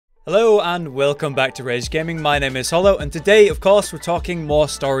Hello and welcome back to Rage Gaming. My name is Hollow and today, of course, we're talking more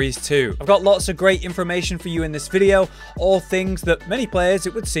stories too. I've got lots of great information for you in this video, all things that many players,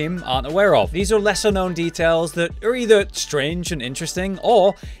 it would seem, aren't aware of. These are lesser known details that are either strange and interesting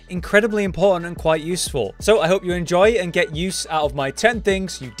or incredibly important and quite useful. So I hope you enjoy and get use out of my 10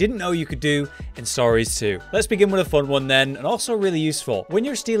 things you didn't know you could do in stories too. Let's begin with a fun one then, and also really useful. When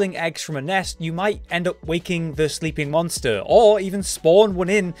you're stealing eggs from a nest, you might end up waking the sleeping monster or even spawn one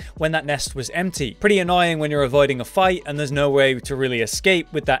in when that nest was empty. Pretty annoying when you're avoiding a fight and there's no way to really escape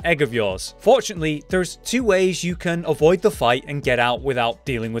with that egg of yours. Fortunately, there's two ways you can avoid the fight and get out without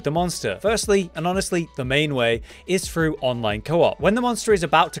dealing with the monster. Firstly, and honestly the main way, is through online co-op. When the monster is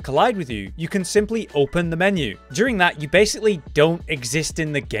about to collide with you, you can simply open the menu. During that, you basically don't exist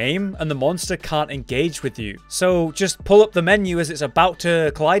in the game and the monster can't engage with you. So just pull up the menu as it's about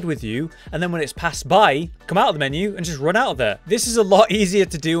to collide with you, and then when it's passed by, come out of the menu and just run out of there. This is a lot easier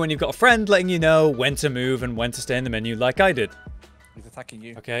to do when you've got a friend letting you know when to move and when to stay in the menu like I did. He's attacking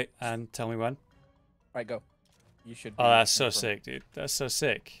you. Okay, and tell me when. Right, go. You should. Oh, that's so sick, dude. That's so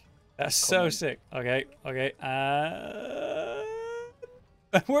sick. That's so sick. Okay, okay.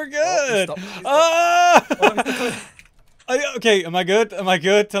 We're good. Okay, am I good? Am I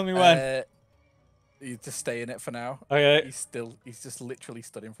good? Tell me when. You just stay in it for now. Okay. He's just literally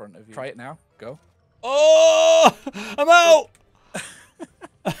stood in front of you. Try it now. Go. Oh, I'm out.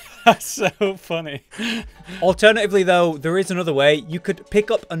 That's so funny. Alternatively though, there is another way. You could pick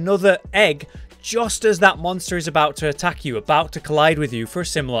up another egg just as that monster is about to attack you, about to collide with you for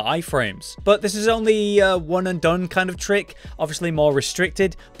similar iframes. But this is only a one and done kind of trick, obviously more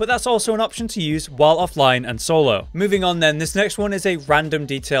restricted, but that's also an option to use while offline and solo. Moving on then, this next one is a random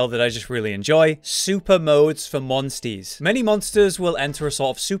detail that I just really enjoy. Super modes for Monsties. Many monsters will enter a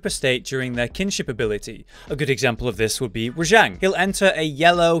sort of super state during their kinship ability. A good example of this would be RageGang. He'll enter a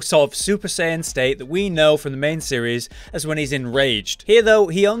yellow sort of Super Saiyan state that we know from the main series as when he's enraged. Here though,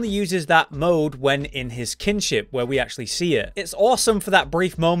 he only uses that mode when in his kinship, where we actually see it. It's awesome for that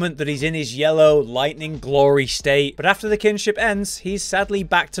brief moment that he's in his yellow lightning glory state, but after the kinship ends, he's sadly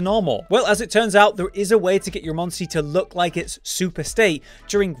back to normal. Well, as it turns out, there is a way to get your Monstie to look like its super state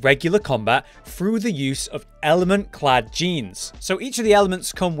during regular combat through the use of element clad genes. So each of the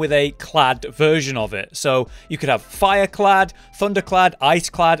elements come with a clad version of it. So you could have fire clad, thunder clad, ice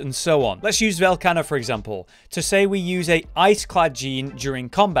clad, and so on. Let's use Velcana for example. To say we use a ice clad gene during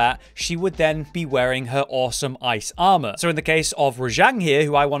combat, she would then be wearing her awesome ice armor. So in the case of RageGang here,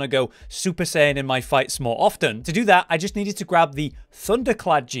 who I want to go Super Saiyan in my fights more often, to do that I just needed to grab the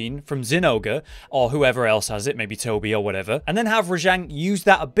Thunderclad gene from Zinogre, or whoever else has it, maybe Toby or whatever, and then have RageGang use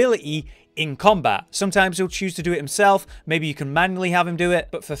that ability in combat. Sometimes he'll choose to do it himself, maybe you can manually have him do it,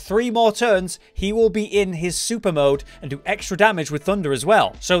 but for 3 more turns, he will be in his super mode and do extra damage with thunder as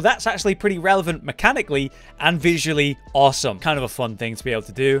well. So that's actually pretty relevant mechanically and visually awesome. Kind of a fun thing to be able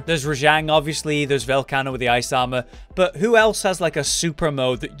to do. There's RageGang obviously, there's Velcana with the ice armor, but who else has like a super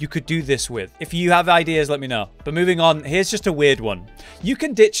mode that you could do this with? If you have ideas, let me know. But moving on, here's just a weird one. You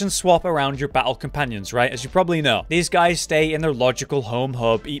can ditch and swap around your battle companions, right? As you probably know. These guys stay in their logical home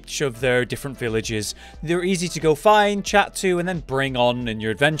hub, each of their different villages. They're easy to go find, chat to, and then bring on in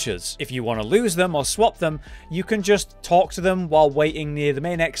your adventures. If you want to lose them or swap them, you can just talk to them while waiting near the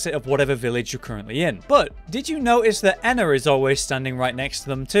main exit of whatever village you're currently in. But did you notice that Enna is always standing right next to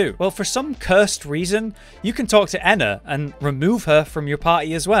them too? Well, for some cursed reason, you can talk to Enna and remove her from your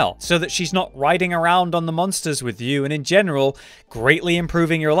party as well, so that she's not riding around on the monsters with you and in general, greatly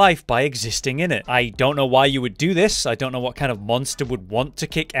improving your life by existing in it. I don't know why you would do this. I don't know what kind of monster would want to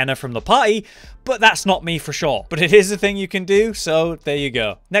kick Enna from the party, but that's not me for sure. But it is a thing you can do, so there you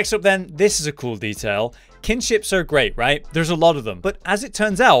go. Next up then, this is a cool detail. Kinships are great, right? There's a lot of them. But as it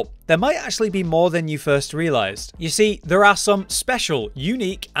turns out, there might actually be more than you first realized. You see, there are some special,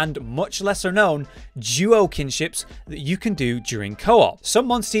 unique, and much lesser known duo kinships that you can do during co-op. Some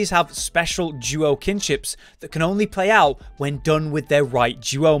Monsties have special duo kinships that can only play out when done with their right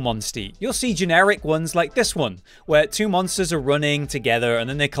duo Monstie. You'll see generic ones like this one, where 2 monsters are running together and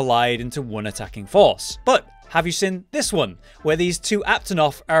then they collide into one attacking force. But have you seen this one, where these 2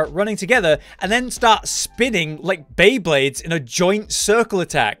 Aptonoff are running together and then start spinning like Beyblades in a joint circle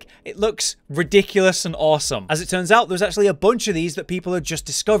attack? It looks ridiculous and awesome. As it turns out, there's actually a bunch of these that people are just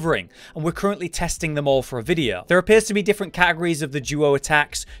discovering, and we're currently testing them all for a video. There appears to be different categories of the duo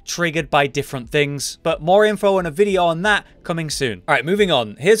attacks triggered by different things, but more info and a video on that coming soon. Alright, moving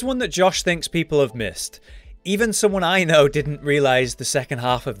on. Here's one that Josh thinks people have missed. Even someone I know didn't realize the second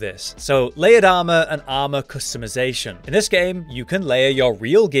half of this. So layered armor and armor customization. In this game, you can layer your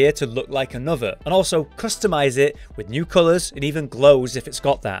real gear to look like another and also customize it with new colors. It even glows if it's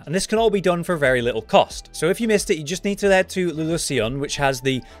got that. And this can all be done for very little cost. So if you missed it, you just need to head to Lulusion, which has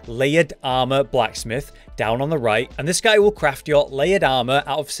the layered armor blacksmith down on the right, and this guy will craft your layered armor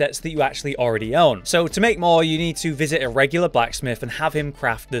out of sets that you actually already own. So to make more, you need to visit a regular blacksmith and have him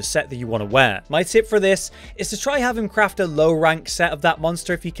craft the set that you want to wear. My tip for this is to try have him craft a low rank set of that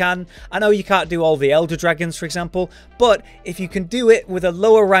monster if you can. I know you can't do all the elder dragons, for example, but if you can do it with a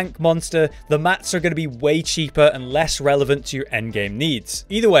lower rank monster, the mats are going to be way cheaper and less relevant to your endgame needs.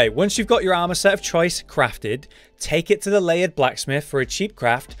 Either way, once you've got your armor set of choice crafted, take it to the layered blacksmith for a cheap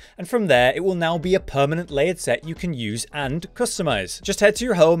craft, and from there it will now be a permanent layered set you can use and customize. Just head to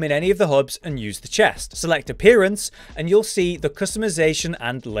your home in any of the hubs and use the chest. Select appearance and you'll see the customization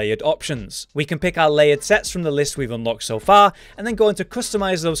and layered options. We can pick our layered sets from the list we've unlocked so far and then go on to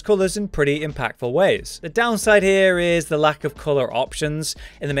customize those colors in pretty impactful ways. The downside here is the lack of color options.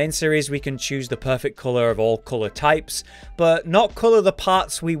 In the main series we can choose the perfect color of all color types, but not color the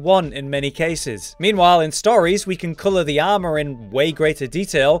parts we want in many cases. Meanwhile, in stories we can color the armor in way greater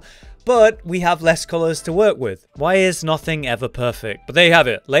detail, but we have less colors to work with. Why is nothing ever perfect? But there you have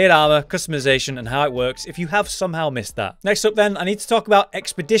it. Layered armor, customization, and how it works if you have somehow missed that. Next up then, I need to talk about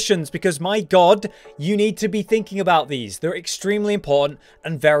expeditions because my god, you need to be thinking about these. They're extremely important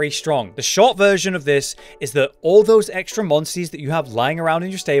and very strong. The short version of this is that all those extra monsties that you have lying around in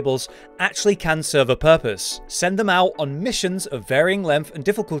your stables actually can serve a purpose. Send them out on missions of varying length and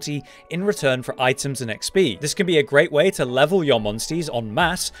difficulty in return for items and XP. This can be a great way to level your monsties en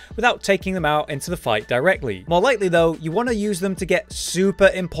masse without taking them out into the fight directly. More likely though, you want to use them to get super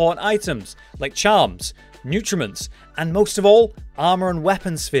important items like charms, nutriments, and most of all, armor and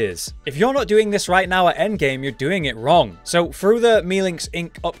weapon spheres. If you're not doing this right now at endgame, you're doing it wrong. So through the Melinx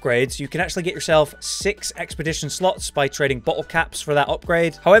Inc. upgrades, you can actually get yourself 6 expedition slots by trading bottle caps for that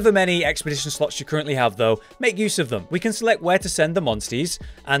upgrade. However many expedition slots you currently have though, make use of them. We can select where to send the monsties,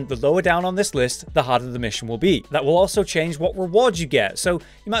 and the lower down on this list, the harder the mission will be. That will also change what rewards you get, so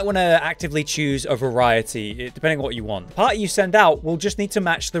you might want to actively choose a variety, depending on what you want. The party you send out will just need to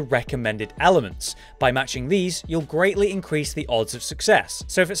match the recommended elements. By matching these, you'll greatly increase the odds of success.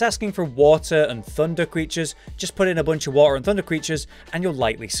 So if it's asking for water and thunder creatures, just put in a bunch of water and thunder creatures and you'll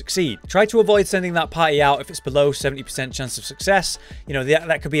likely succeed. Try to avoid sending that party out if it's below 70% chance of success. You know,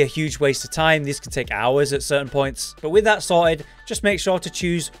 that could be a huge waste of time. These could take hours at certain points. But with that sorted, just make sure to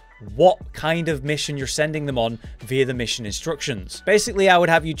choose what kind of mission you're sending them on via the mission instructions. Basically, I would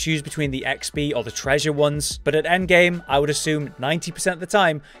have you choose between the XP or the treasure ones, but at endgame, I would assume 90% of the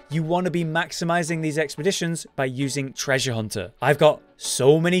time, you want to be maximizing these expeditions by using Treasure Hunter. I've got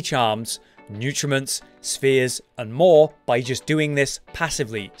so many charms, nutriments, spheres, and more by just doing this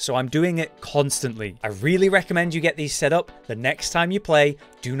passively, so I'm doing it constantly. I really recommend you get these set up the next time you play.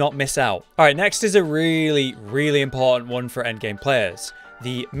 Do not miss out. Alright, next is a really important one for endgame players.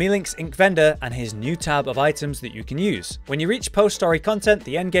 The Melinx Inc. vendor and his new tab of items that you can use. When you reach post-story content,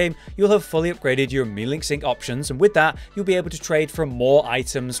 the endgame, you'll have fully upgraded your Melinx Inc. options, and with that, you'll be able to trade for more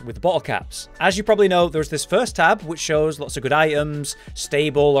items with bottle caps. As you probably know, there's this first tab, which shows lots of good items,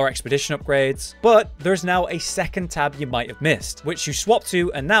 stable or expedition upgrades, but there's now a second tab you might have missed, which you swap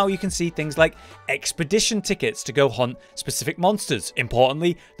to, and now you can see things like expedition tickets to go hunt specific monsters.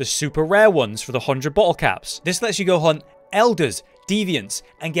 Importantly, the super rare ones for the 100 bottle caps. This lets you go hunt elders, deviants,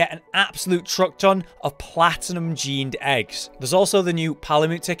 and get an absolute truck ton of platinum gened eggs. There's also the new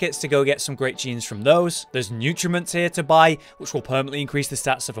Palamute tickets to go get some great genes from those. There's nutriments here to buy, which will permanently increase the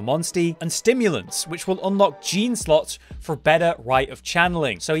stats of a monstie, and stimulants, which will unlock gene slots for better rite of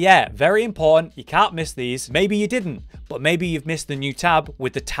channeling. So yeah, very important. You can't miss these. Maybe you didn't, but maybe you've missed the new tab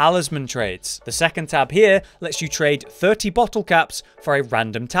with the talisman trades. The second tab here lets you trade 30 bottle caps for a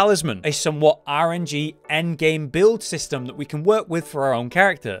random talisman, a somewhat RNG endgame build system that we can work with for our own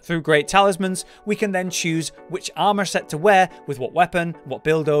character. Through great talismans, we can then choose which armor set to wear with what weapon, what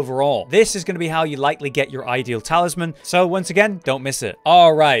build overall. This is going to be how you likely get your ideal talisman, so once again, don't miss it.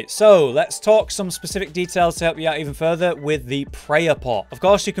 Alright, so let's talk some specific details to help you out even further with the prayer pot. Of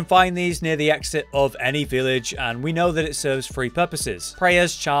course, you can find these near the exit of any village, and we know that it serves 3 purposes: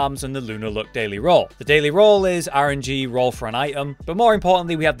 prayers, charms, and the Lunar Luck daily roll. The daily roll is RNG roll for an item, but more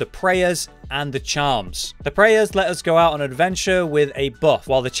importantly, we have the prayers and the charms. The prayers let us go out on an adventure with a buff,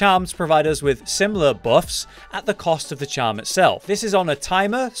 while the charms provide us with similar buffs at the cost of the charm itself. This is on a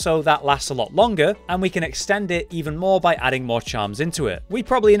timer, so that lasts a lot longer, and we can extend it even more by adding more charms into it. We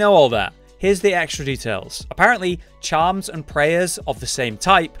probably know all that. Here's the extra details. Apparently, charms and prayers of the same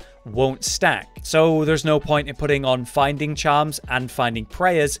type won't stack. So there's no point in putting on finding charms and finding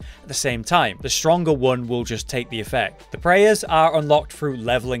prayers at the same time. The stronger one will just take the effect. The prayers are unlocked through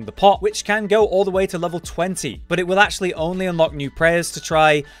leveling the pot, which can go all the way to level 20, but it will actually only unlock new prayers to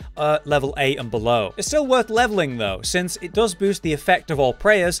try level 8 and below. It's still worth leveling though, since it does boost the effect of all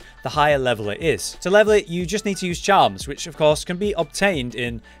prayers the higher level it is. To level it, you just need to use charms, which of course can be obtained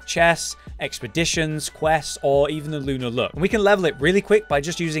in chests, expeditions, quests, or even the lunar look. And we can level it really quick by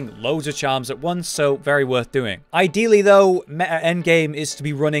just using loads of charms at once, so very worth doing. Ideally though, meta endgame is to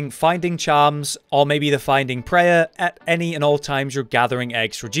be running finding charms or maybe the finding prayer at any and all times you're gathering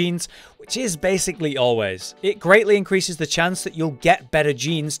eggs for genes, which is basically always. It greatly increases the chance that you'll get better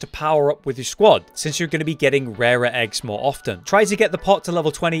genes to power up with your squad, since you're going to be getting rarer eggs more often. Try to get the pot to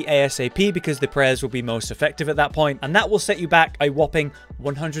level 20 ASAP because the prayers will be most effective at that point, and that will set you back a whopping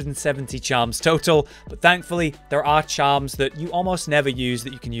 170 charms total, but thankfully there are charms that you almost never use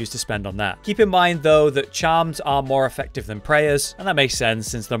that you can use to spend on that. Keep in mind though that charms are more effective than prayers, and that makes sense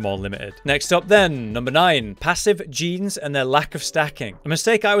since they're more limited. Next up then, number 9, passive genes and their lack of stacking. A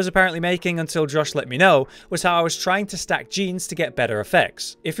mistake I was apparently making until Josh let me know was how I was trying to stack genes to get better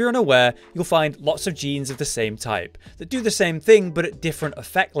effects. If you're unaware, you'll find lots of genes of the same type that do the same thing but at different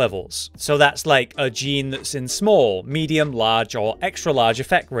effect levels. So that's like a gene that's in small, medium, large, or extra large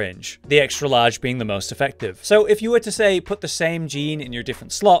effect range, the extra large being the most effective. So if you were to say put the same gene in your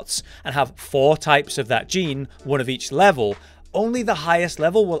different slots and have 4 types of that gene, one of each level, only the highest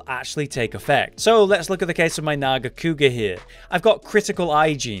level will actually take effect. So let's look at the case of my Naga Cougar here. I've got critical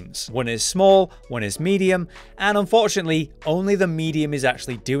eye genes. One is small, one is medium, and unfortunately, only the medium is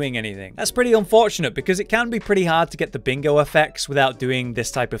actually doing anything. That's pretty unfortunate because it can be pretty hard to get the bingo effects without doing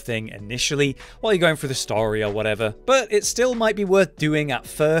this type of thing initially while you're going through the story or whatever. But it still might be worth doing at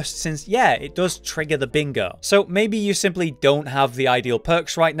first since, yeah, it does trigger the bingo. So maybe you simply don't have the ideal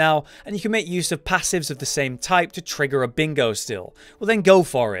perks right now and you can make use of passives of the same type to trigger a bingo still. Well then go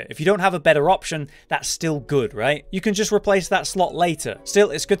for it. If you don't have a better option, that's still good, right? You can just replace that slot later. Still,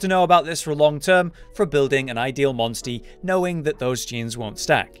 it's good to know about this for long term for building an ideal Monstie, knowing that those genes won't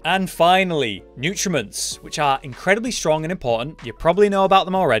stack. And finally, nutriments, which are incredibly strong and important. You probably know about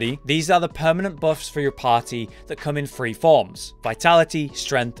them already. These are the permanent buffs for your party that come in 3 forms: vitality,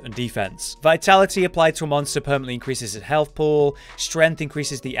 strength, and defense. Vitality applied to a monster permanently increases its health pool, strength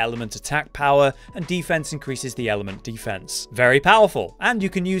increases the element attack power, and defense increases the element defense. Very powerful, and you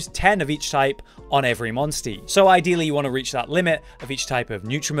can use 10 of each type on every Monstie. So ideally you want to reach that limit of each type of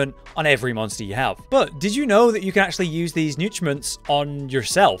nutriment on every Monstie you have. But did you know that you can actually use these nutriments on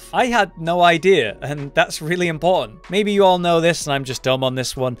yourself? I had no idea, and that's really important. Maybe you all know this and I'm just dumb on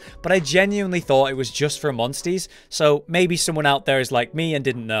this one, but I genuinely thought it was just for Monsties, so maybe someone out there is like me and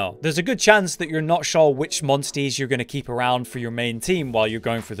didn't know. There's a good chance that you're not sure which Monsties you're going to keep around for your main team while you're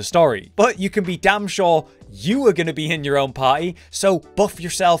going through the story, but you can be damn sure you are going to be in your own party, so buff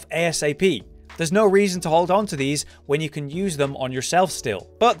yourself ASAP. There's no reason to hold on to these when you can use them on yourself still.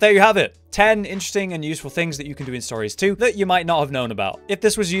 But there you have it. 10 interesting and useful things that you can do in stories too that you might not have known about. If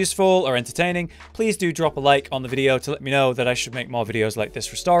this was useful or entertaining, please do drop a like on the video to let me know that I should make more videos like this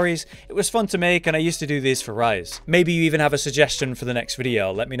for stories. It was fun to make and I used to do these for Rise. Maybe you even have a suggestion for the next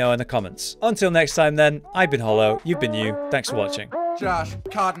video. Let me know in the comments. Until next time then, I've been Hollow, you've been you. Thanks for watching. Josh,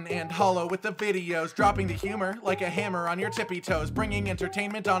 Cotton, and Hollow with the videos, dropping the humor like a hammer on your tippy toes, bringing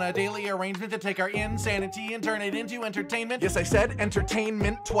entertainment on a daily arrangement to take our insanity and turn it into entertainment. Yes, I said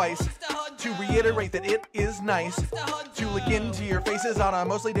entertainment twice, to reiterate that it is nice to look into your faces on a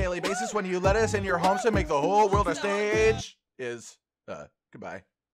mostly daily basis when you let us in your homes to make the whole world a stage. Goodbye.